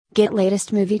Get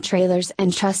latest movie trailers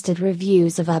and trusted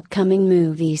reviews of upcoming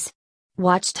movies.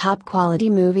 Watch top quality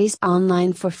movies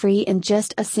online for free in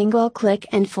just a single click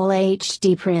and full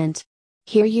HD print.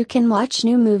 Here you can watch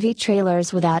new movie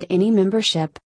trailers without any membership.